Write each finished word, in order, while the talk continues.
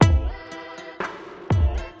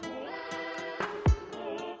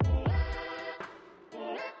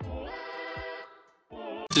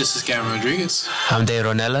This is Gavin Rodriguez. I'm Dave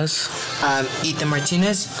Ronelas. I'm Ethan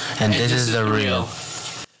Martinez. And this is The Real.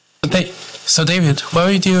 So David, what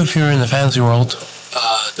would you do if you were in the fantasy world?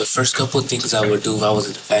 The first couple of things I would do if I was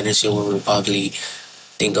in the fantasy world would probably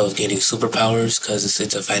think of getting superpowers, because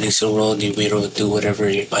it's a fantasy world, you'll be able to do whatever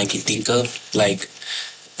your mind can think of. Like,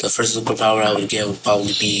 the first superpower I would get would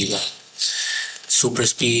probably be like super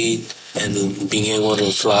speed and being able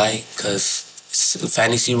to fly, because it's a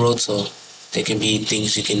fantasy world, so there can be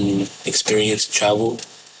things you can experience, travel.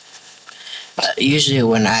 Usually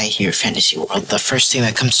when I hear fantasy world, the first thing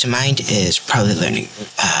that comes to mind is probably learning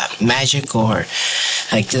magic, or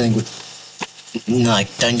like dealing with like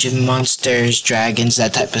dungeon monsters, dragons,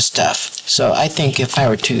 that type of stuff. So I think if I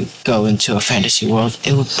were to go into a fantasy world,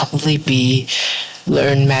 it would probably be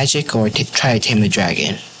learn magic or try to tame a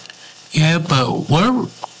dragon. Yeah, but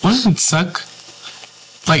wouldn't it suck?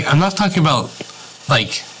 Like, I'm not talking about,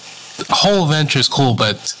 like, the whole adventure is cool,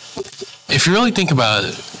 but if you really think about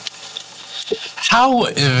it, how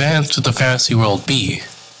advanced would the fantasy world be?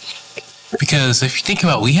 Because if you think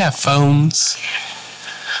about it, we have phones,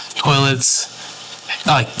 toilets.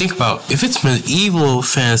 Like, think about, if it's medieval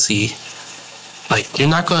fantasy, like, you're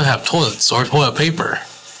not going to have toilets or toilet paper.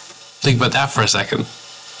 Think about that for a second.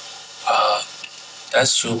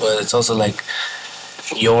 That's true, but it's also like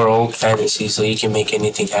your own fantasy, so you can make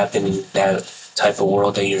anything happen in that type of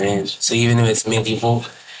world that you're in. So even if it's medieval,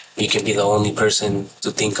 you can be the only person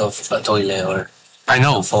to think of a toilet or I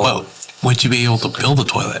know, a phone. but would you be able to build a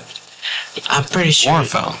toilet? I'm pretty sure. Or a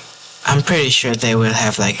phone? I'm pretty sure they would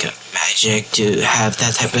have like magic to have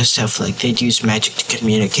that type of stuff. Like they'd use magic to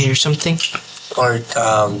communicate or something. Or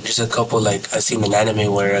there's a couple, like, I've seen an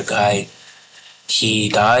anime where a guy, he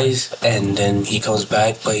dies and then he comes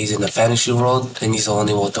back, but he's in the fantasy world and he's the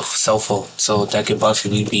only one with a cell phone. So that could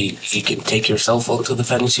possibly be, you can take your cell phone to the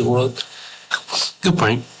fantasy world. Good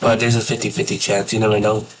point. But there's a 50-50 chance, you never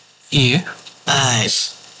know. Yeah.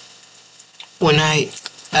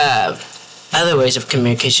 Other ways of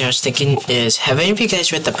communication I was thinking is, have any of you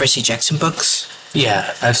guys read the Percy Jackson books?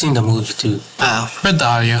 Yeah, I've seen the movie too. Oh. Read the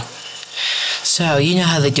audio. So, you know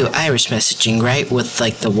how they do iris messaging, right? With,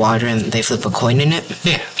 like, the water and they flip a coin in it?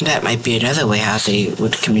 Yeah. That might be another way how they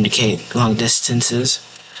would communicate long distances.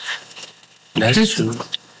 That's true.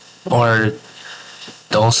 Or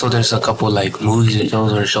also there's a couple, like, movies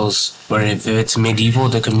and shows where if it's medieval,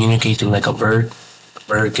 they communicate through, like, a bird. The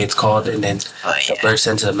bird gets called and then the bird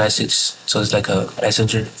sends a message, so it's like a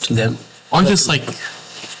messenger to them. Or just, like,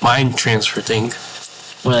 mind transfer thing.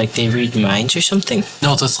 Or, like, they read minds or something?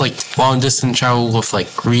 No, just, like, long distance travel with,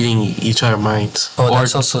 like, reading each other's minds. Oh,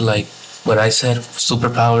 that's also, like, what I said,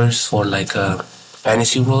 superpowers for, like, a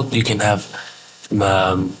fantasy world. You can have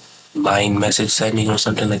mind message sending or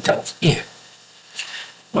something like that. Yeah.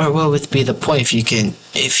 Or what would be the point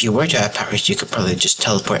if you were to have powers, you could probably just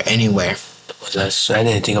teleport anywhere. I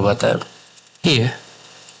didn't think about that. Yeah.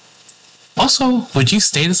 Also, would you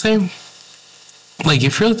stay the same? Like,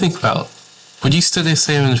 if you really think about it, would you stay the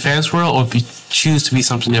same in the fantasy world, or would you choose to be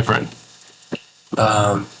something different?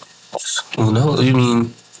 Who knows? You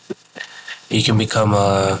mean you can become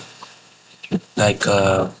a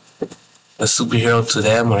superhero to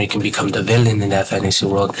them, or you can become the villain in that fantasy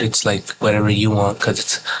world. It's like whatever you want, because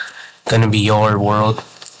it's gonna be your world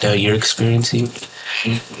that you're experiencing.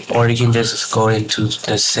 Or you can just go into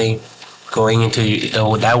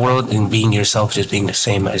that world and being yourself, just being the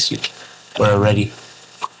same as you were already.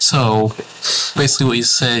 So, basically what you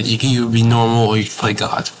said, you can either be normal or you can play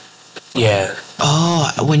God. Yeah.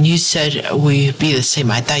 Oh, when you said we'd be the same,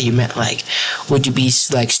 I thought you meant, like, would you be,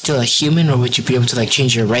 like, still a human, or would you be able to, like,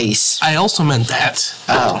 change your race? I also meant that.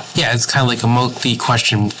 Oh. Yeah, it's kind of like a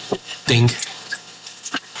multi-question thing.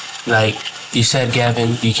 Like you said,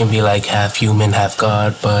 Gavin, you can be like half human, half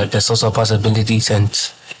God, but there's also a possibility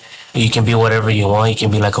since you can be whatever you want. You can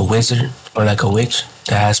be like a wizard or like a witch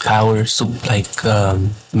that has powers, like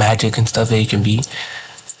magic and stuff that you can be.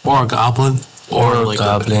 Or a goblin. Or a like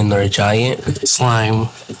goblin or a giant. Slime.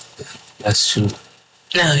 That's true.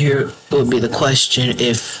 Now here would be the question,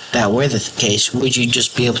 if that were the case, would you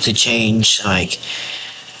just be able to change, like,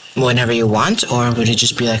 whenever you want, or would it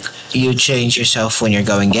just be like you change yourself when you're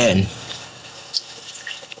going in?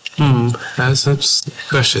 That's a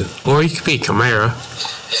question. Or you could be a chimera.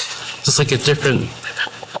 Just like a different,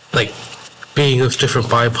 like, being with different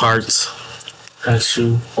body parts. That's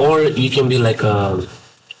true. Or you can be like a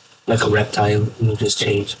reptile, you just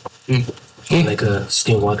change. Like a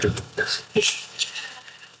skinwalker.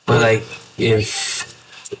 But like, if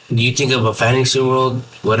you think of a fantasy world,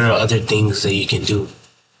 what are other things that you can do?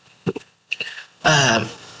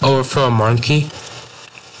 Or for a monkey.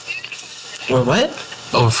 Or what?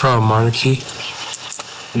 overthrow a monarchy.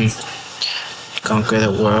 Conquer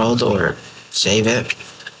the world or save it?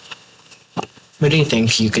 What do you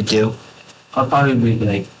think you could do? I'll probably be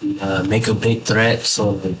like make a big threat,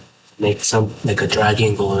 so like make some like a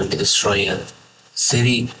dragon go and destroy a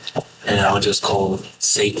city, and I'll just go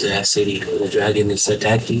save that city. The dragon is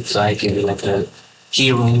attacking, so I can be like a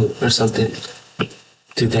hero or something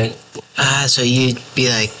to that. So you'd be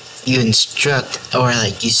like, you instruct or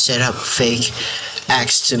like you set up fake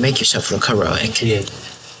acts to make yourself look heroic. Yeah.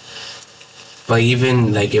 But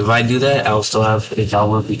even like if I do that, I'll still have. If I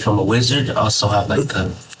were to become a wizard, I'll still have like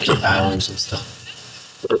the powers and stuff.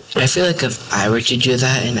 I feel like if I were to do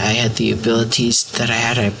that and I had the abilities that I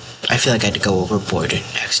had, I feel like I'd go overboard and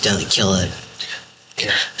accidentally kill it.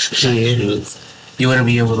 Yeah. You wouldn't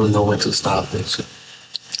be able to know when to stop it.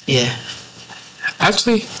 Yeah.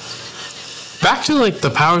 Actually, back to like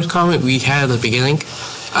the powers comment we had at the beginning.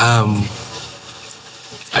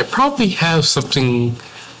 I probably have something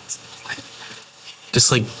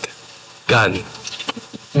just like gun.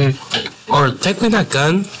 Or technically not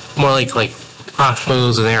gun, more like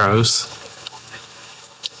crossbows and arrows.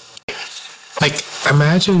 Like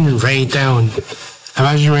imagine raining down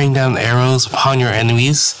arrows upon your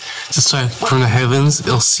enemies, just like from the heavens.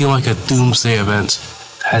 It'll seem like a doomsday event.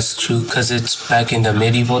 That's true, because it's back in the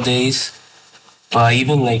medieval days. But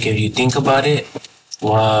even like if you think about it,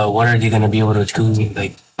 what are they gonna be able to do?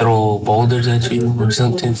 Like throw boulders at you or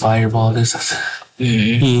something, fireball or something.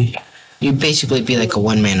 You'd basically be like a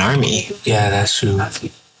one-man army. Yeah, that's true.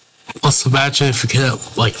 Let's imagine if you get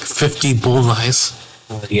up like 50 bullseyes.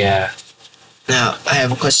 Yeah. Now, I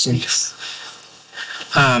have a question.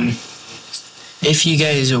 If you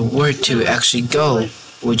guys were to actually go,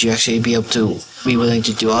 would you actually be willing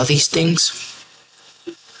to do all these things?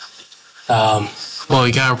 Well,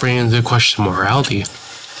 you gotta bring into the question morality.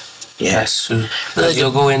 Yeah. That's true. Because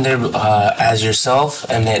you'll go in there as yourself,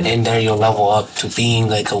 and then in there you'll level up to being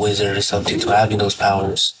like a wizard or something, to having those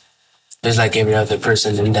powers. Just like every other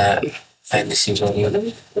person in that fantasy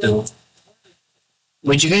world do.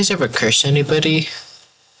 Would you guys ever curse anybody?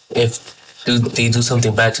 If they do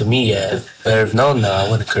something bad to me, yeah. But if no, I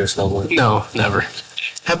wouldn't curse no one. No, never.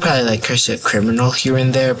 I'd probably like curse a criminal here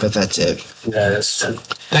and there, but that's it. Yeah, that's true.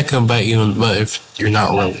 That can bite you in the butt if you're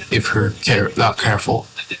not not careful.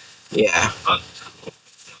 Yeah.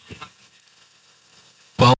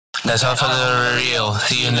 That's all for the reveal.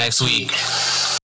 See you next week.